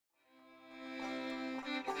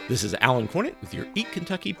This is Alan Cornett with your Eat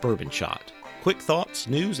Kentucky Bourbon Shot. Quick thoughts,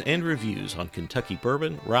 news, and reviews on Kentucky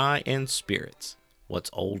bourbon, rye, and spirits. What's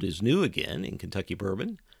old is new again in Kentucky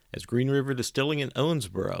bourbon, as Green River Distilling in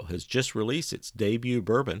Owensboro has just released its debut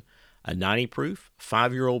bourbon, a 90 proof,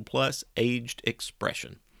 5-year-old plus aged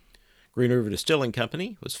expression. Green River Distilling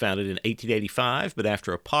Company was founded in 1885, but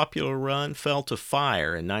after a popular run fell to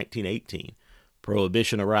fire in 1918.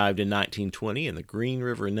 Prohibition arrived in 1920, and the Green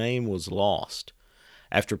River name was lost.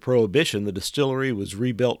 After Prohibition, the distillery was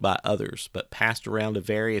rebuilt by others, but passed around to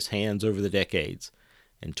various hands over the decades.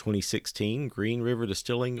 In 2016, Green River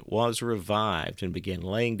Distilling was revived and began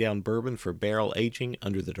laying down bourbon for barrel aging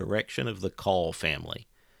under the direction of the Call family.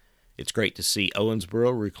 It's great to see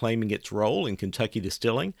Owensboro reclaiming its role in Kentucky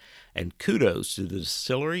distilling, and kudos to the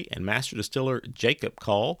distillery and master distiller Jacob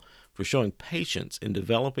Call for showing patience in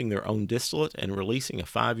developing their own distillate and releasing a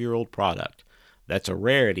 5-year-old product. That's a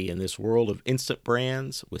rarity in this world of instant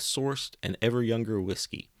brands with sourced and ever younger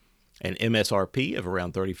whiskey. An MSRP of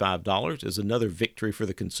around $35 is another victory for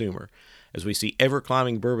the consumer, as we see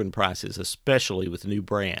ever-climbing bourbon prices, especially with new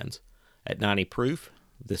brands. At 90 proof,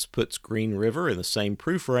 this puts Green River in the same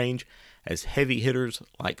proof range as heavy hitters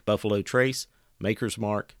like Buffalo Trace, Maker's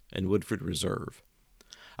Mark, and Woodford Reserve.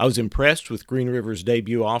 I was impressed with Green River's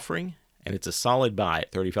debut offering, and it's a solid buy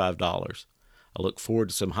at $35. I look forward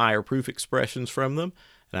to some higher proof expressions from them,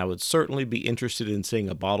 and I would certainly be interested in seeing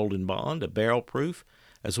a bottled in bond, a barrel proof,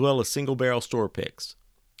 as well as single barrel store picks.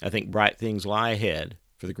 I think bright things lie ahead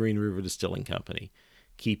for the Green River Distilling Company.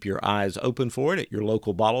 Keep your eyes open for it at your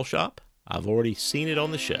local bottle shop. I've already seen it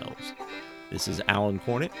on the shelves. This is Alan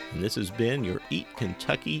Cornett, and this has been your Eat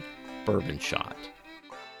Kentucky Bourbon Shot.